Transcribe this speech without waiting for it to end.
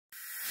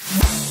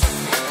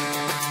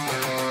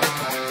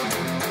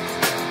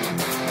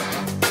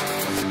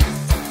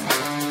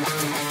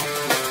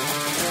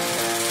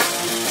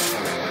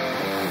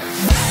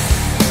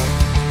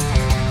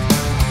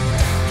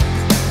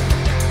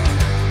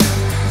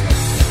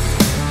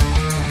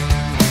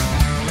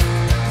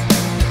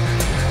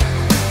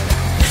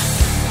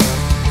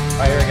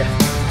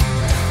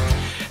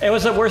Hey,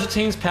 what's up, worship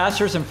teams,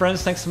 pastors, and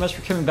friends? Thanks so much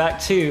for coming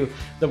back to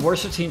the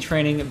Worship Team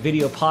Training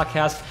video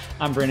podcast.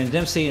 I'm Brandon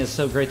Dempsey, and it's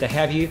so great to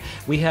have you.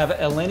 We have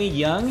Elenee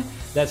Young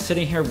that's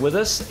sitting here with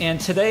us,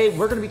 and today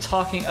we're going to be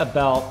talking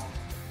about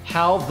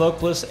how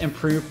vocalists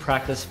improve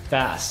practice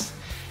fast.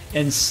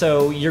 And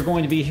so you're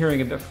going to be hearing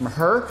a bit from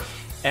her.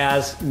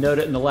 As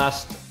noted in the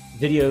last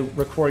video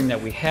recording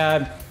that we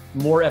had,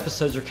 more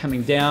episodes are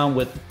coming down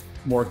with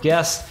more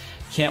guests.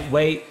 Can't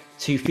wait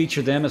to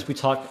feature them as we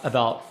talk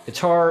about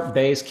guitar,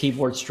 bass,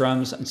 keyboards,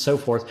 drums, and so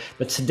forth.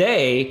 But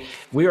today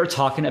we are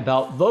talking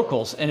about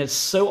vocals, and it's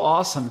so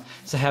awesome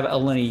to have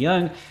Elenee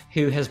Young,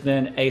 who has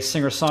been a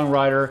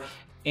singer-songwriter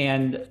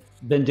and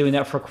been doing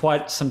that for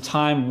quite some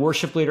time,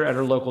 worship leader at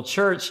her local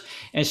church.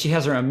 And she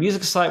has her own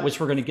music site, which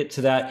we're going to get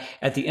to that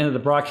at the end of the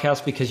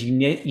broadcast, because you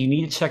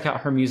need to check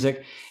out her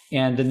music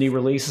and the new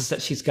releases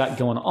that she's got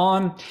going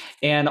on.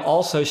 And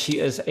also she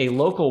is a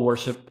local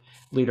worship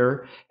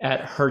leader at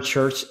her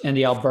church in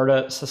the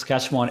Alberta,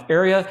 Saskatchewan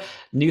area,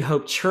 New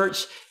Hope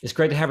Church. It's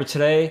great to have her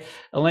today.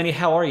 Elenee,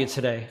 how are you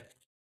today?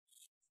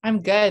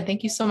 I'm good.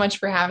 Thank you so much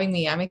for having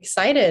me. I'm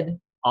excited.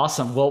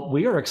 Awesome. Well,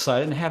 we are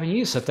excited in having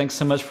you. So thanks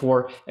so much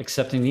for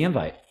accepting the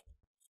invite.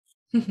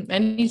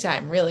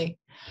 Anytime, really.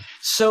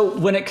 So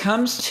when it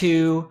comes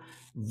to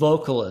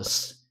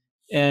vocalists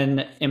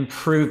and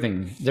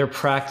improving their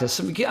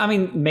practice, I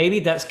mean,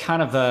 maybe that's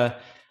kind of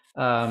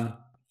a,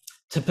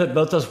 to put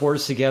both those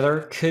words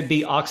together could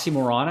be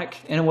oxymoronic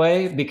in a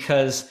way,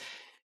 because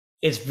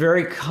it's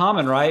very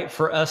common, right,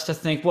 for us to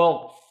think,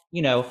 well,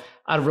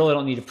 I really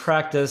don't need to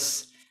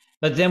practice.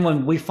 But then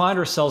when we find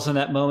ourselves in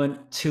that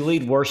moment to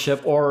lead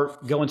worship or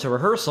go into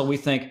rehearsal, we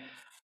think,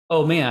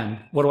 oh man,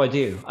 what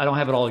do? I don't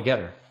have it all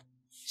together.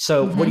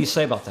 So what do you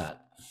say about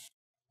that?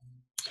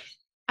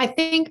 I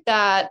think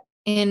that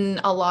in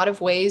a lot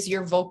of ways,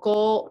 your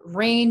vocal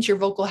range, your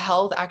vocal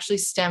health actually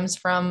stems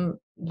from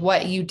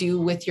what you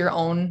do with your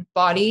own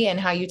body and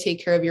how you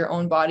take care of your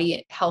own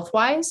body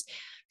health-wise.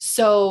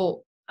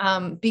 So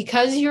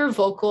because your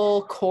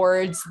vocal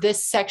cords,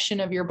 this section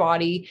of your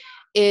body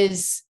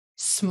is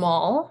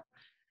small,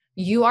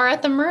 you are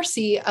at the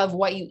mercy of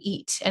what you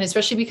eat. And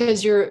especially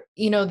because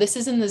this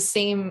is in the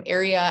same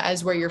area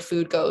as where your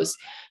food goes.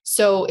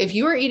 So if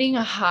you are eating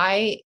a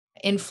high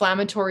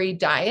inflammatory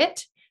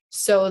diet,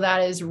 so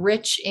that is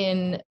rich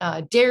in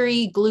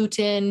dairy,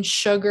 gluten,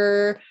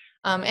 sugar,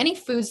 any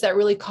foods that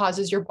really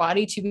causes your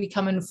body to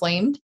become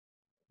inflamed,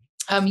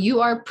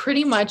 you are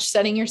pretty much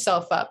setting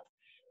yourself up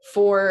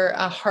for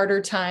a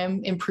harder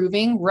time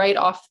improving right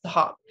off the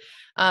hop.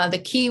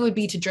 The key would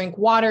be to drink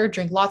lots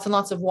and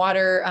lots of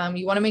water.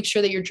 You want to make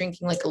sure that you're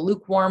drinking like a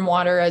lukewarm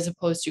water as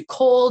opposed to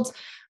cold,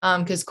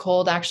 because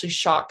cold actually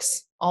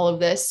shocks all of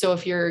this. So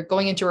if you're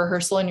going into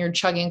rehearsal and you're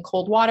chugging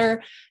cold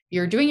water,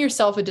 you're doing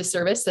yourself a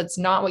disservice. That's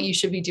not what you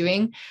should be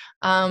doing.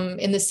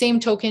 In the same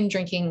token,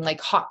 drinking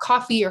like hot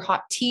coffee or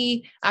hot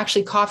tea,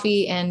 actually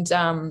coffee and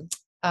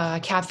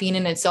caffeine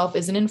in itself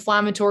is an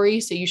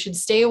inflammatory. So you should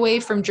stay away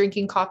from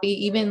drinking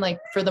coffee, even like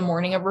for the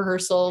morning of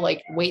rehearsal,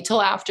 like wait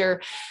till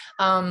after.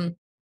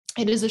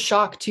 It is a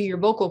shock to your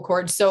vocal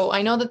cords. So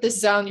I know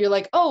that you're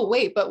like, oh,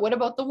 wait, but what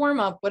about the warm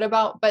up?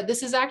 But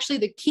this is actually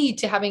the key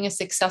to having a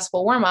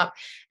successful warm up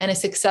and a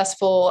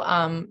successful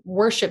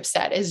worship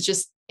set is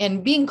just,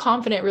 and being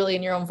confident really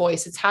in your own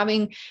voice. It's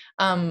having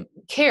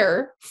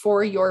care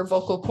for your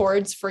vocal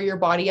cords, for your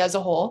body as a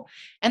whole.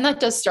 And that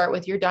does start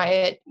with your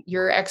diet,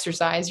 your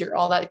exercise, your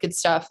all that good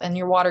stuff, and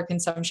your water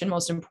consumption,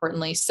 most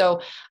importantly.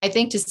 So I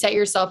think to set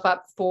yourself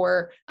up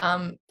for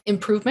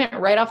improvement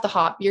right off the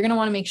hop, you're going to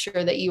want to make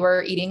sure that you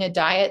are eating a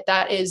diet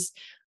that is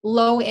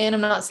low in.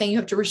 I'm not saying you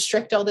have to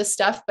restrict all this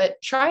stuff,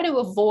 but try to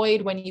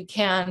avoid when you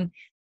can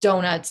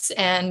donuts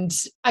and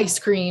ice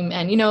cream.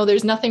 And,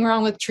 there's nothing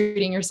wrong with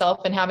treating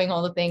yourself and having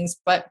all the things,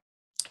 but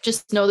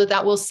just know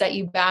that will set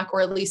you back, or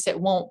at least it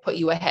won't put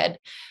you ahead.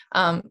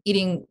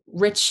 Eating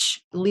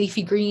rich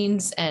leafy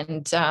greens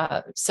and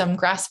some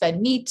grass-fed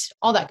meat,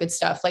 all that good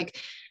stuff. Like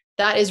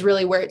that is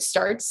really where it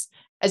starts.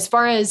 As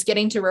far as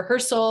getting to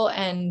rehearsal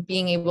and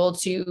being able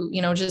to,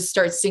 just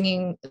start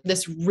singing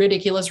this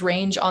ridiculous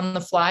range on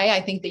the fly,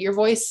 I think that your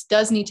voice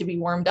does need to be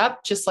warmed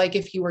up. Just like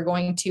if you were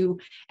going to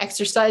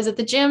exercise at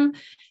the gym,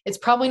 it's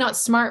probably not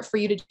smart for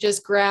you to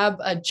just grab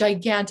a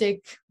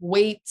gigantic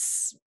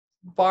weights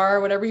bar,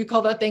 whatever you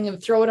call that thing,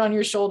 and throw it on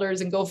your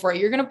shoulders and go for it.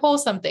 You're going to pull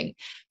something.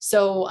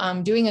 So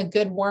doing a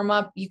good warm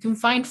up, you can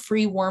find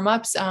free warm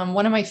ups.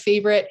 One of my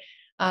favorite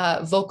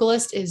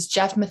vocalists is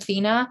Jeff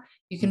Mathena.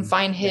 You can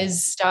find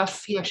his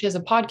stuff. He actually has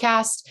a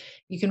podcast.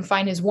 You can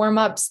find his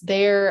warm-ups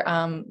there.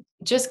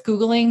 Just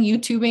Googling,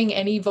 YouTubing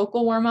any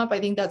vocal warm-up. I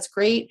think that's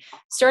great.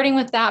 Starting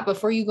with that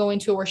before you go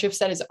into a worship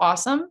set is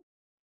awesome.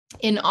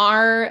 In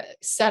our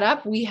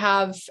setup, we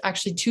have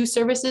actually two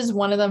services.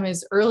 One of them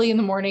is early in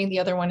the morning. The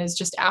other one is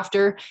just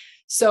after.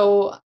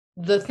 So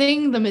the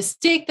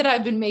mistake that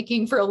I've been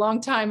making for a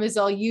long time is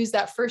I'll use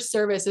that first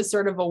service as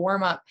sort of a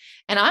warm-up.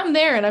 And I'm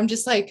there and I'm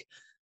just like,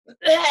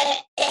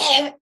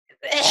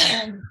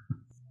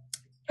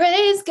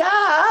 praise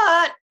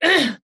God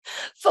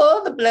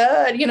for the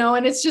blood,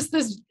 and it's just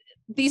this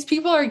these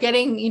people are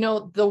getting,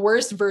 the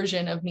worst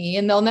version of me,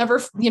 and they'll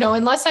never,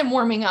 unless I'm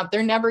warming up,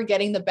 they're never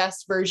getting the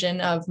best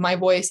version of my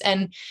voice.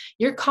 And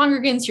your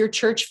congregants, your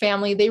church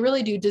family, they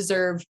really do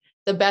deserve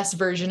the best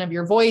version of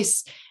your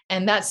voice.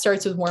 And that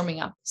starts with warming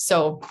up.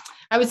 So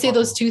I would say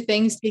those two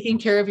things, taking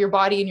care of your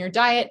body and your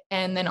diet,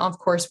 and then of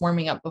course,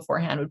 warming up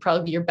beforehand would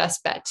probably be your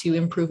best bet to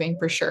improving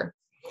for sure.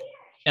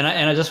 And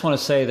I just want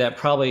to say that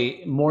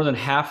probably more than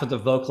half of the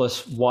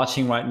vocalists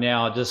watching right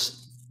now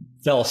just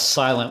fell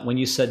silent when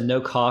you said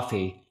no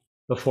coffee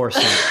before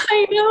singing.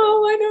 I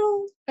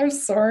know. I'm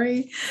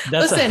sorry.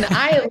 Listen,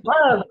 I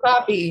love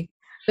coffee.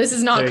 This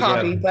is not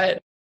coffee,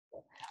 but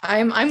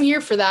I'm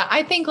here for that.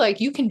 I think like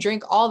you can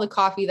drink all the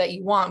coffee that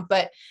you want,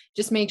 but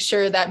just make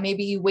sure that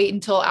maybe you wait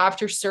until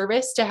after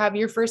service to have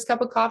your first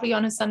cup of coffee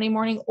on a Sunday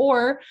morning,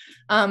 or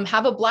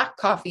have a black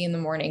coffee in the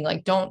morning.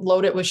 Like, don't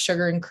load it with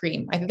sugar and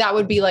cream. I think that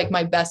would be like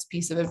my best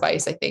piece of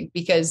advice, I think,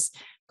 because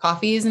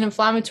coffee is an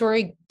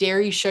inflammatory,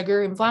 dairy,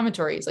 sugar,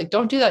 inflammatories. Like,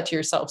 don't do that to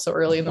yourself so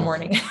early in the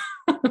morning.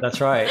 That's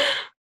right.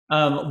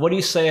 What do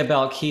you say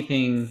about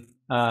keeping,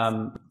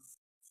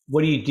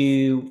 what do you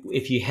do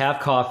if you have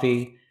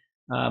coffee?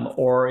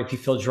 Or if you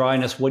feel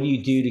dryness, what do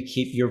you do to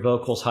keep your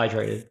vocals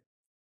hydrated?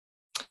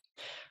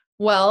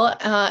 Well,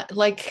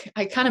 like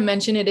I kind of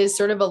mentioned, it is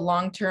sort of a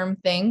long-term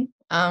thing.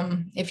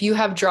 If you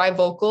have dry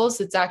vocals,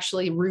 it's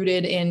actually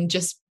rooted in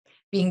just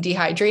being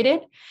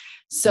dehydrated.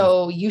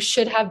 So you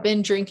should have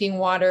been drinking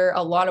water,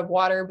 a lot of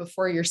water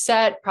before your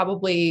set,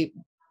 probably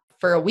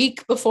for a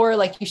week before.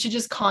 Like, you should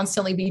just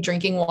constantly be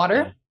drinking water.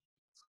 Yeah.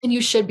 And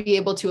you should be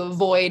able to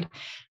avoid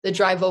the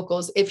dry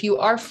vocals. If you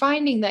are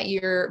finding that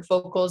your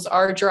vocals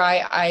are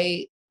dry,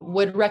 I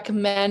would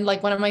recommend,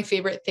 like, one of my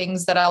favorite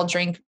things that I'll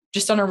drink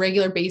just on a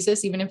regular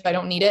basis, even if I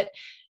don't need it,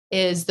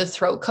 is the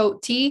throat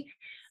coat tea.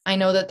 I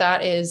know that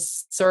that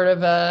is sort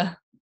of a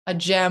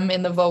gem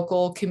in the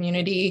vocal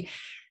community,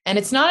 and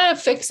it's not a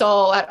fix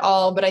all at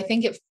all, but I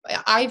think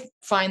I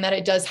find that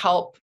it does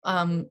help,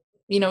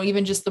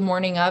 even just the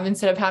morning of,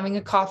 instead of having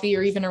a coffee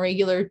or even a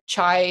regular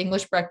chai,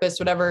 English breakfast,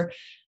 whatever,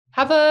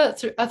 have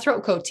a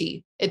throat coat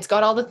tea. It's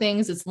got all the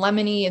things. It's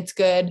lemony. It's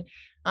good.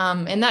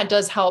 And that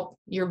does help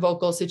your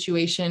vocal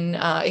situation.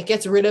 It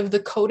gets rid of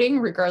the coating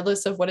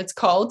regardless of what it's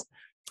called.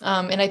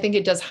 And I think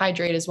it does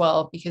hydrate as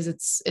well because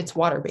it's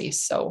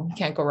water-based. So you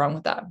can't go wrong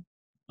with that.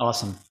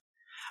 Awesome.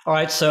 All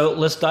right. So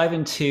let's dive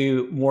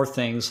into more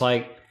things.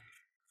 Like,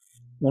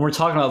 when we're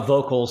talking about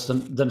vocals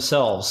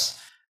themselves,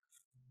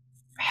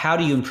 how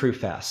do you improve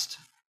fast?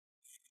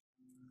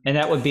 And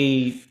that would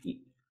be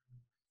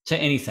to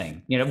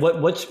anything,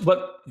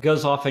 what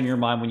goes off in your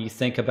mind when you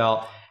think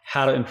about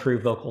how to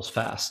improve vocals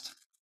fast?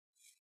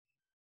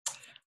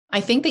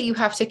 I think that you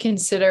have to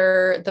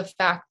consider the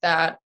fact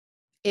that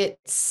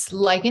it's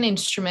like an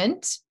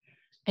instrument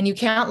and you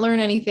can't learn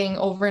anything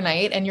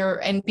overnight,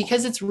 and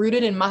because it's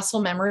rooted in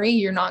muscle memory,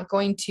 you're not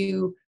going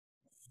to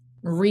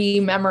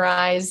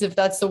rememorize, if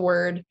that's the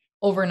word,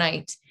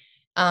 overnight.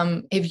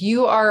 If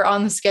you are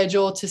on the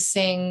schedule to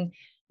sing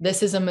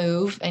 "This Is a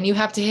Move" and you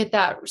have to hit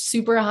that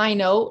super high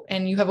note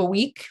and you have a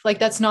week, like,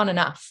 that's not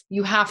enough.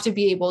 You have to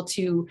be able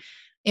to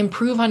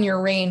improve on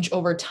your range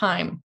over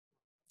time.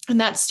 And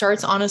that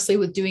starts honestly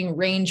with doing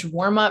range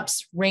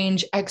warm-ups,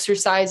 range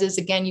exercises.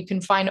 Again, you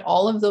can find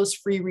all of those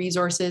free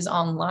resources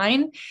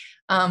online.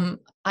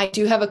 I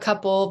do have a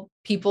couple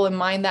people in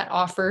mind that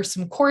offer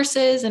some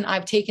courses, and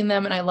I've taken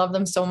them and I love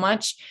them so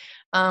much.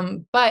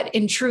 But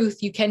in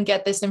truth, you can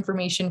get this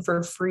information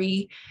for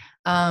free.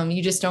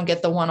 You just don't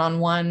get the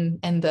one-on-one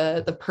and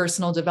the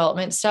personal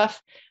development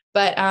stuff.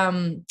 But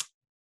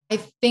I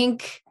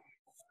think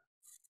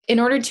in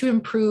order to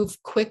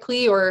improve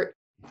quickly, or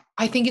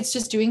I think it's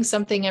just doing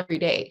something every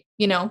day,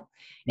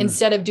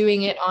 instead of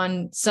doing it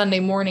on Sunday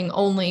morning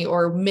only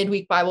or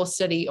midweek Bible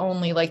study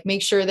only. Like,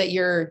 make sure that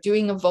you're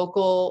doing a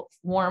vocal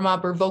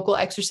warm-up or vocal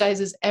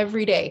exercises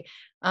every day.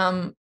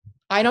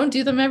 I don't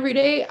do them every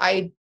day.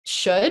 I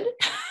should.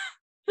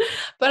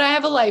 But I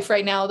have a life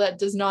right now that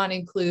does not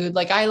include,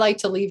 like, I like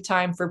to leave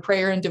time for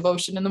prayer and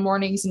devotion in the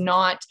mornings,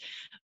 not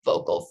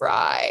vocal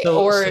fry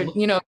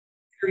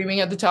screaming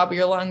at the top of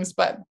your lungs.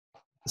 But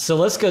so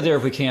let's go there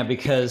if we can,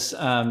 because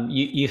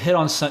you hit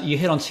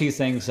on two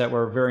things that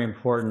were very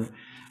important.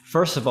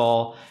 First of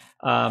all,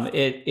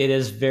 it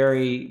is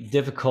very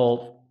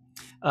difficult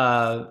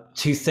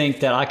to think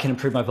that I can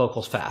improve my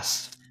vocals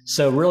fast.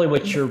 So really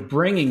what you're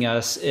bringing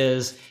us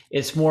is,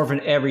 it's more of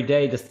an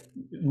everyday,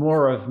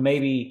 more of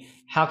maybe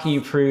how can you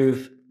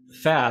improve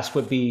fast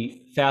would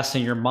be fast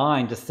in your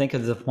mind, to think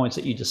of the points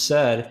that you just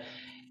said,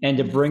 and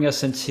to bring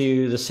us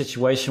into the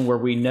situation where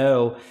we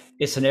know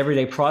it's an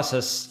everyday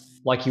process,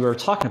 like you were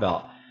talking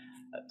about.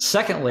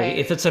 Secondly,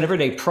 if it's an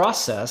everyday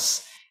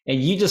process,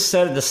 and you just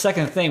said the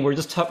second thing, we're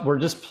just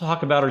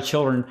talking about our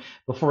children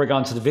before we got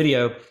into the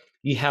video,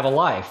 you have a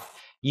life.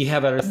 You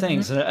have other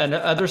things. And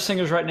other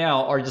singers right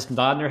now are just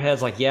nodding their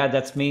heads like, yeah,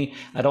 that's me.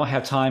 I don't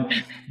have time.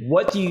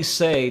 What do you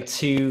say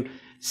to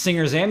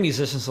singers and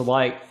musicians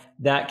alike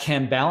that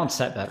can balance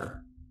that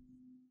better?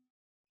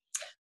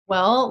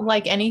 Well,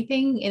 like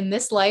anything in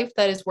this life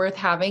that is worth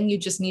having, you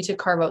just need to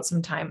carve out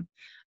some time.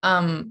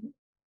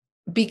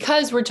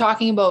 because we're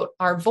talking about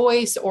our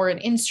voice or an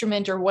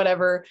instrument or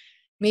whatever,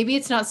 maybe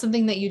it's not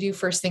something that you do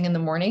first thing in the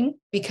morning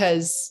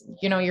because,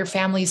 your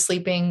family's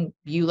sleeping,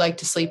 you like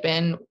to sleep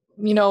in,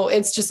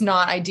 it's just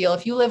not ideal.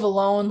 If you live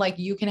alone, like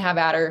you can have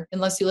at her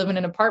unless you live in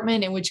an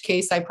apartment, in which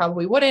case I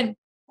probably wouldn't.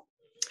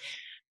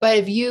 But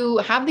if you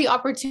have the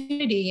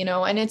opportunity,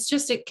 and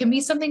it can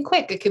be something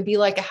quick. It could be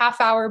like a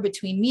half hour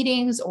between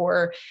meetings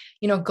or,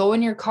 go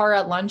in your car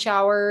at lunch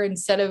hour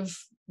instead of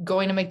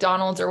going to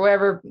McDonald's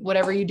or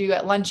whatever you do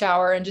at lunch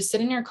hour, and just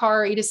sit in your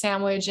car, eat a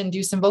sandwich and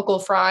do some vocal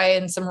fry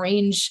and some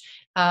range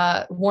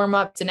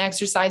warm-ups and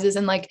exercises.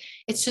 And like,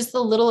 it's just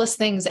the littlest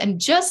things. And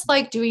just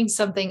like doing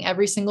something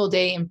every single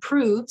day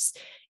improves,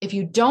 if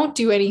you don't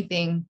do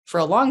anything for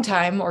a long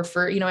time or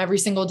for, every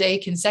single day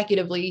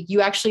consecutively,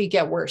 you actually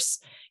get worse.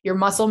 Your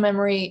muscle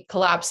memory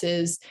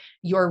collapses,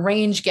 your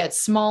range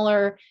gets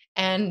smaller.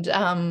 And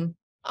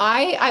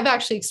I've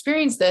actually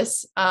experienced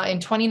this in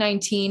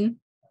 2019.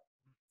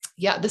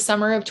 Yeah, the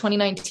summer of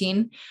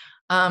 2019.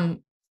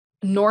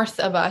 North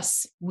of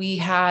us, we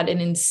had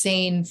an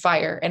insane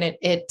fire, and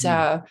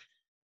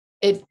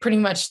it pretty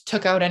much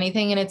took out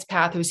anything in its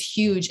path. It was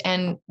huge.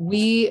 And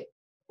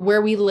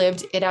where we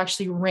lived, it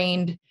actually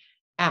rained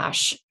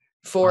ash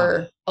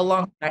for a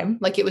long time.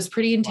 Like, it was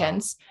pretty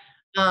intense.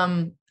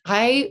 Wow.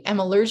 I am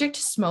allergic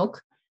to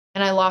smoke,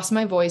 and I lost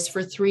my voice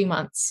for 3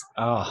 months.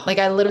 Oh. Like,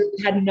 I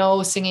literally had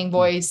no singing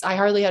voice. I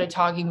hardly had a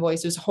talking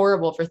voice. It was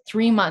horrible for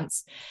 3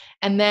 months.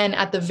 And then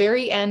at the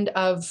very end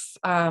of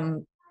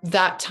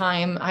that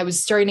time, I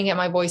was starting to get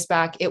my voice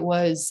back. It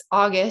was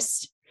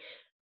August,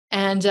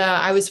 and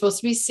I was supposed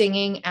to be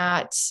singing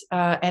at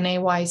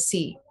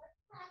NAYC,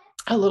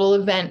 a little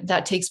event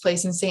that takes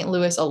place in St.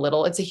 Louis.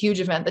 It's a huge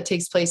event that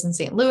takes place in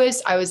St.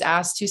 Louis. I was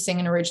asked to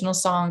sing an original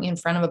song in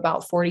front of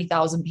about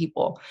 40,000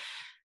 people.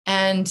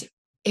 And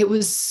it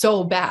was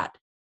so bad.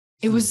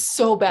 It was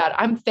so bad.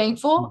 I'm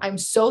thankful. I'm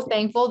so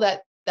thankful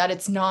that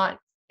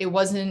it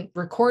wasn't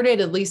recorded,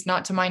 at least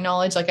not to my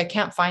knowledge. Like, I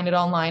can't find it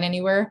online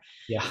anywhere.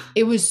 Yeah.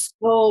 It was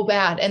so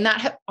bad. And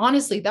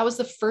honestly, that was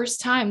the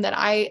first time that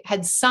I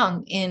had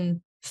sung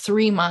in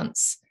 3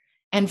 months.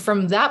 And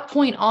from that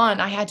point on,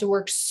 I had to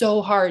work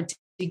so hard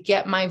to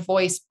get my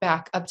voice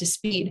back up to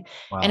speed.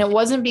 Wow. And it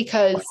wasn't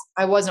because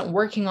I wasn't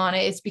working on it.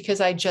 It's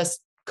because I just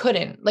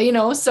couldn't,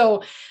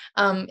 so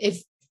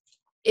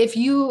if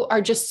you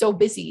are just so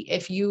busy,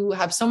 if you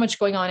have so much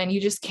going on and you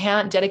just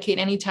can't dedicate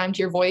any time to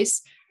your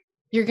voice,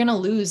 you're going to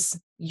lose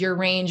your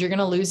range. You're going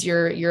to lose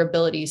your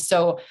ability.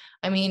 So,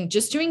 I mean,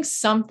 just doing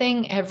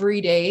something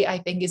every day, I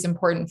think, is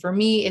important. For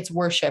me, it's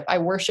worship. I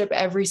worship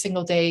every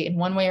single day in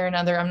one way or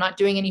another. I'm not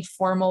doing any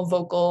formal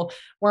vocal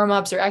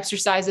warm-ups or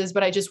exercises,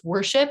 but I just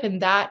worship.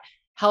 And that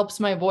helps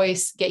my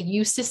voice get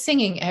used to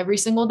singing every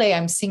single day.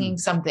 I'm singing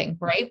something,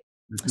 right?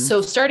 Mm-hmm.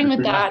 So starting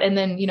with that, and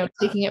then,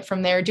 taking it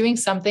from there, doing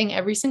something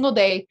every single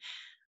day.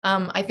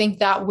 I think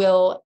that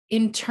will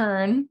in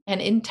turn and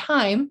in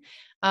time,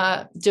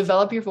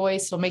 develop your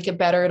voice. It'll make it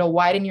better. It'll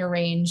widen your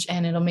range,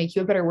 and it'll make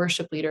you a better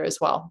worship leader as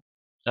well.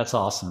 That's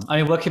awesome. I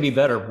mean, what could be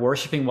better?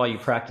 Worshiping while you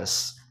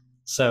practice.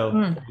 So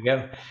there you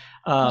go.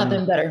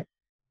 Nothing better.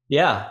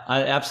 Yeah,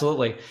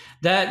 absolutely.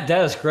 That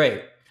is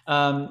great.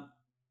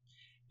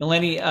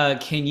 Elenee,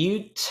 can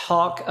you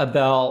talk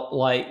about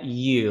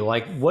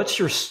what's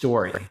your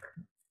story?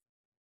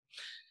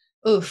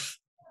 Oof.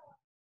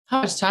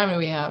 How much time do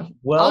we have?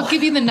 Well, I'll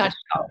give you the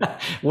nutshell.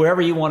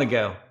 Wherever you want to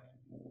go.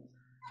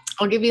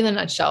 I'll give you the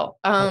nutshell.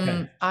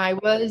 Okay. I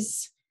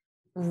was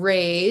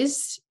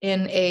raised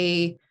in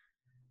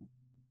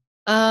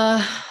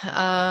I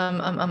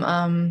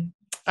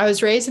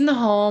was raised in the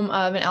home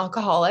of an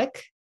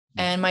alcoholic,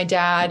 and my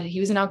dad,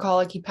 he was an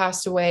alcoholic. He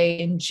passed away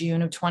in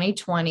June of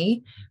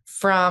 2020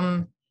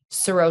 from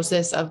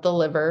cirrhosis of the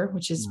liver,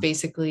 which is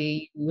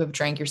basically you have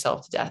drank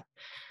yourself to death.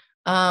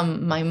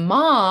 My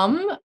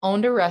mom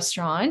owned a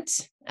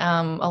restaurant,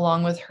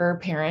 along with her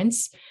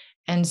parents.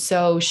 And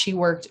so she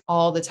worked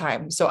all the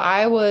time. So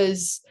I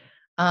was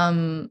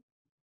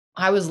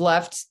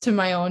left to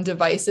my own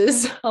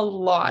devices a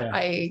lot.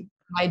 Yeah.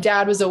 My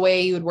dad was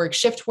away. He would work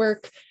shift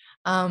work,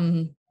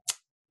 on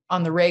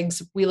the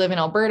rigs. We live in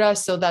Alberta.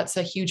 So that's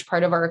a huge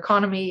part of our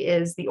economy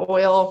is the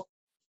oil.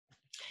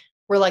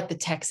 We're like the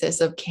Texas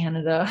of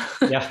Canada.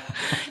 Yeah.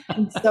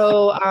 And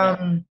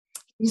so,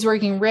 he's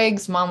working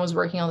rigs. Mom was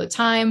working all the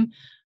time.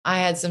 I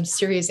had some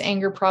serious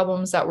anger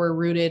problems that were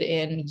rooted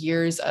in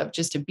years of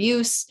just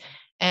abuse.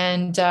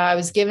 And I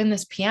was given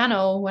this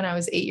piano when I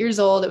was 8 years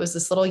old. It was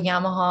this little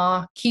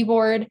Yamaha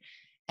keyboard.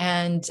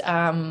 And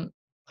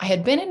I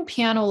had been in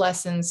piano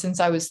lessons since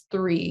I was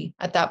 3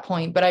 at that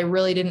point, but I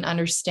really didn't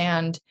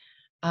understand.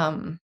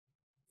 It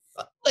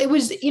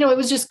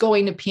was just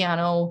going to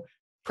piano,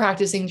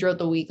 practicing throughout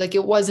the week. Like,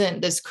 it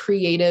wasn't this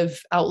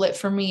creative outlet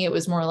for me. It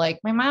was more like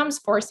my mom's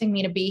forcing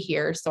me to be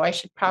here, so I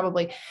should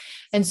probably.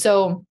 And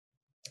so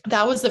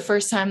that was the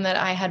first time that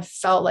I had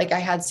felt like I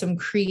had some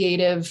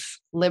creative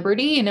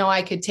liberty.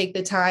 I could take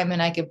the time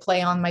and I could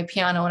play on my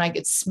piano, and I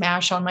could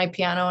smash on my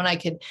piano, and I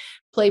could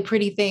play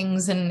pretty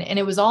things. And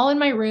it was all in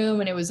my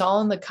room, and it was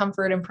all in the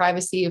comfort and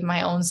privacy of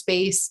my own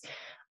space.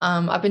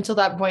 Up until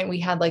that point, we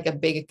had like a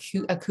big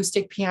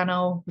acoustic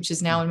piano, which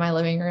is now in my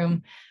living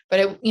room. But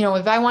it, you know,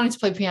 if I wanted to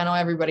play piano,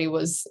 everybody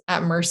was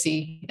at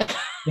mercy.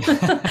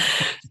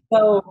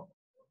 So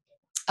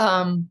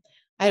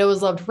I'd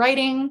always loved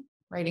writing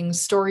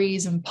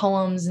stories and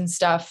poems and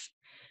stuff.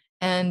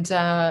 And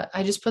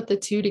I just put the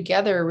two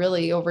together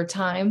really over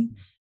time.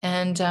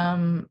 And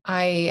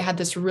I had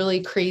this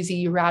really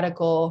crazy,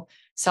 radical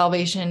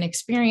salvation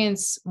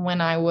experience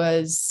when I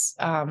was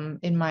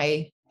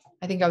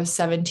I think I was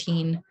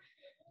 17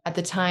 at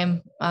the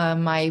time.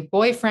 My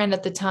boyfriend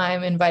at the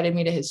time invited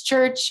me to his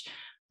church.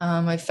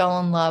 I fell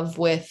in love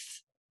with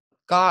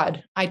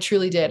God. I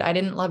truly did. I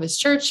didn't love his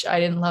church. I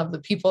didn't love the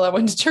people that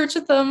went to church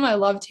with him. I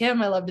loved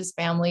him. I loved his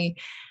family.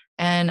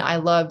 And I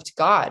loved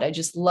God. I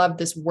just loved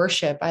this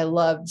worship. I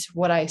loved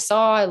what I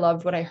saw. I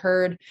loved what I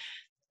heard.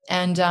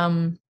 And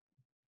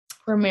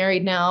we're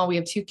married now. We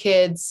have 2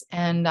 kids.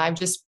 And I've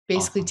just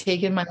basically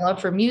taken my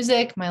love for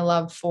music, my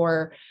love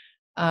for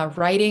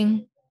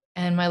writing,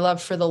 and my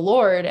love for the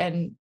Lord.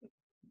 And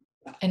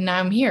now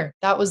I'm here.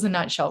 That was the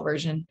nutshell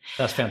version.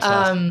 That's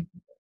fantastic.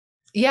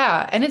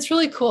 Yeah. And it's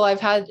really cool. I've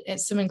had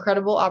some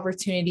incredible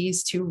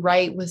opportunities to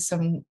write with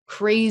some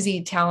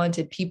crazy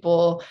talented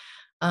people.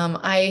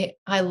 I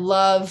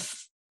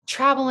love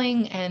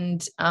traveling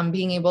and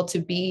being able to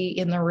be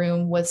in the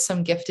room with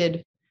some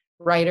gifted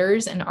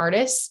writers and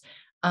artists.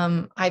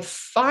 I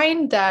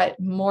find that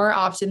more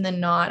often than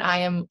not, I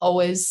am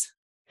always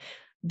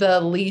the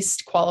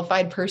least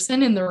qualified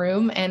person in the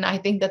room. And I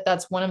think that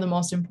that's one of the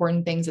most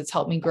important things that's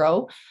helped me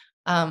grow.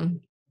 I've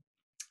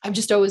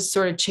just always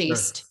sort of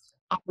chased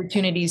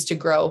opportunities to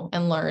grow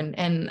and learn.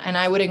 And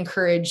I would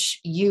encourage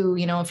you,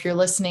 you know, if you're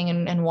listening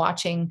and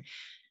watching,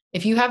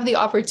 if you have the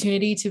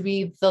opportunity to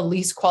be the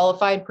least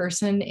qualified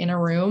person in a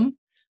room,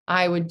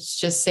 I would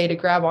just say to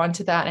grab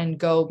onto that and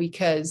go,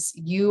 because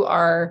you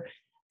are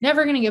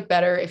never going to get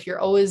better if you're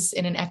always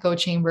in an echo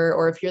chamber,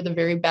 or if you're the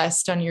very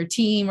best on your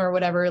team or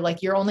whatever.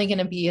 Like, you're only going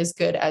to be as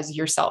good as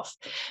yourself.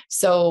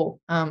 So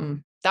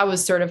that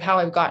was sort of how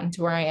I've gotten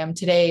to where I am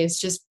today, is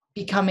just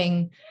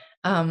becoming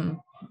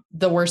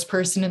the worst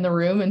person in the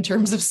room in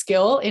terms of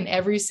skill in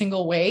every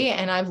single way.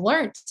 And I've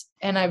learned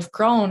and I've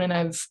grown and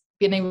I've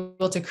been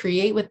able to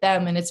create with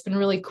them. And it's been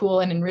really cool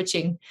and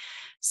enriching.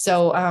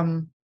 So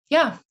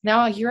yeah,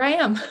 now here I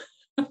am.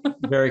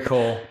 Very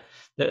cool.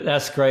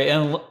 That's great.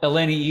 And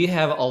Elenee, you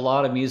have a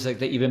lot of music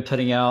that you've been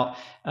putting out.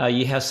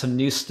 You have some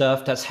new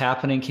stuff that's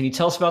happening. Can you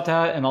tell us about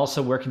that? And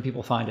also, where can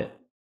people find it?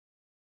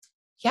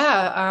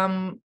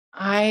 Yeah.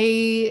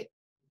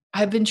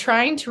 I've been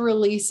trying to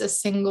release a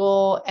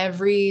single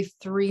every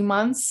 3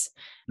 months.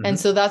 Mm-hmm. And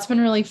so that's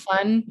been really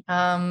fun.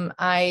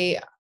 I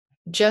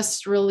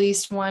just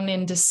released one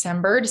in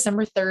December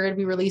 3rd.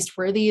 We released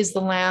Worthy is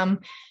the Lamb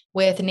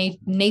with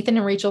Nathan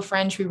and Rachel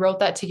French. We wrote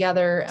that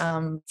together.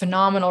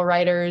 Phenomenal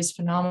writers,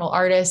 phenomenal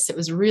artists. It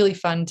was really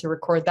fun to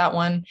record that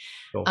one.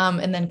 Cool.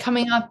 And then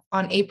coming up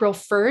on April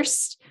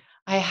 1st,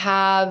 I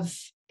have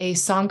a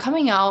song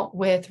coming out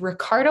with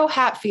Ricardo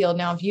Hatfield.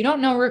 Now, if you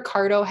don't know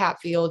Ricardo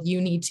Hatfield,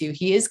 you need to.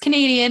 He is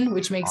Canadian,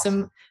 which makes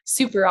him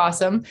super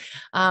awesome.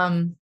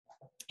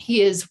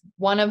 He is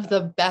one of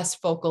the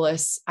best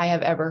vocalists I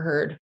have ever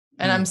heard.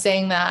 And I'm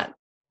saying that,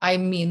 I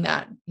mean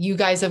that. You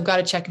guys have got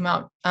to check him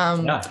out. We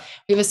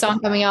have a song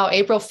coming out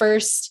April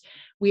 1st.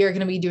 We are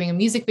going to be doing a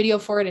music video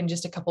for it in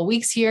just a couple of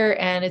weeks here.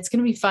 And it's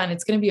going to be fun.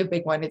 It's going to be a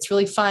big one. It's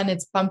really fun.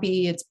 It's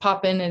bumpy. It's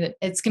popping, and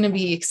it's going to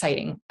be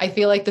exciting. I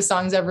feel like the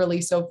songs I've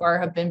released so far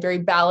have been very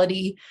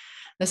ballady.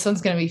 This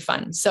one's going to be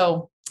fun.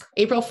 So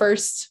April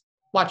 1st,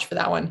 watch for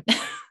that one.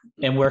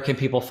 And where can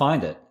people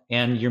find it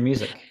and your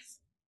music?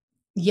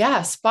 Yeah,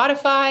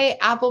 Spotify,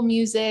 Apple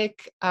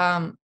Music,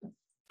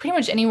 pretty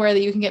much anywhere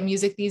that you can get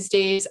music these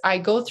days. I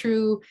go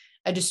through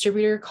a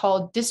distributor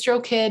called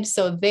DistroKid.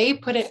 So they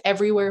put it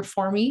everywhere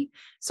for me.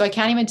 So I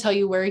can't even tell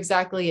you where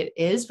exactly it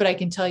is, but I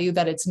can tell you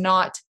that it's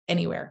not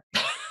anywhere.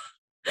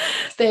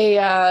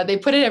 They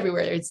put it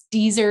everywhere. It's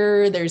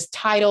Deezer, there's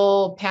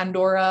Tidal,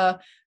 Pandora,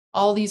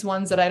 all these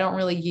ones that I don't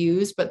really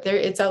use, but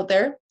it's out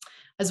there,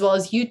 as well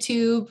as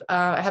YouTube.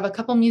 I have a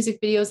couple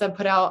music videos I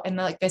put out. And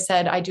like I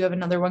said, I do have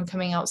another one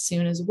coming out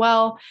soon as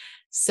well.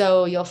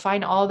 So you'll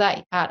find all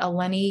that at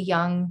Elenee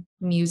Young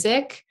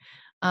Music.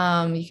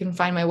 You can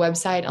find my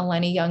website,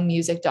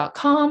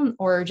 eleneeyoungmusic.com,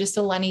 or just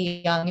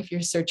Elenee Young if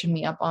you're searching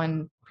me up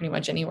on pretty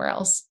much anywhere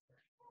else.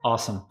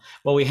 Awesome.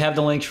 Well, we have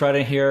the links right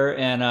in here.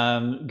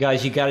 And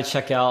guys, you got to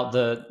check out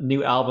the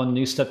new album,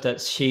 new stuff that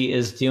she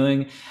is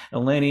doing.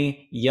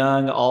 Elenee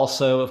Young,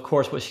 also, of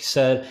course, what she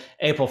said,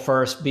 April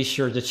 1st, be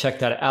sure to check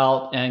that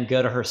out and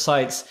go to her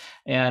sites.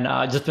 And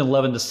I've just been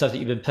loving the stuff that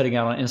you've been putting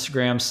out on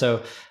Instagram.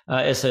 So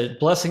it's a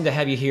blessing to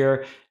have you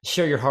here,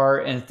 share your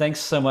heart. And thanks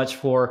so much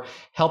for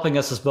helping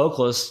us as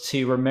vocalists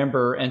to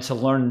remember and to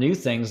learn new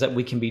things that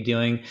we can be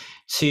doing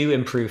to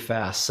improve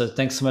fast. So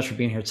thanks so much for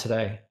being here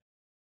today.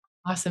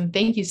 Awesome.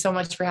 Thank you so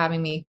much for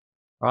having me.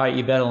 All right,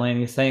 you bet,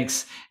 Elenee.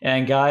 Thanks.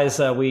 And guys,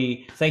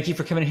 we thank you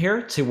for coming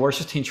here to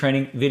Worship Team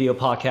Training video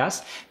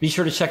podcast. Be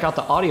sure to check out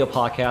the audio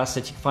podcast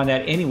that you can find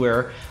that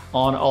anywhere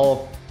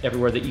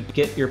everywhere that you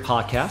get your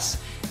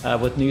podcasts.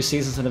 with new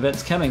seasons and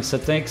events coming. So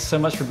thanks so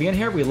much for being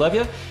here. We love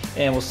you,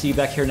 and we'll see you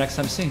back here next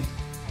time soon.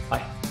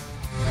 Bye.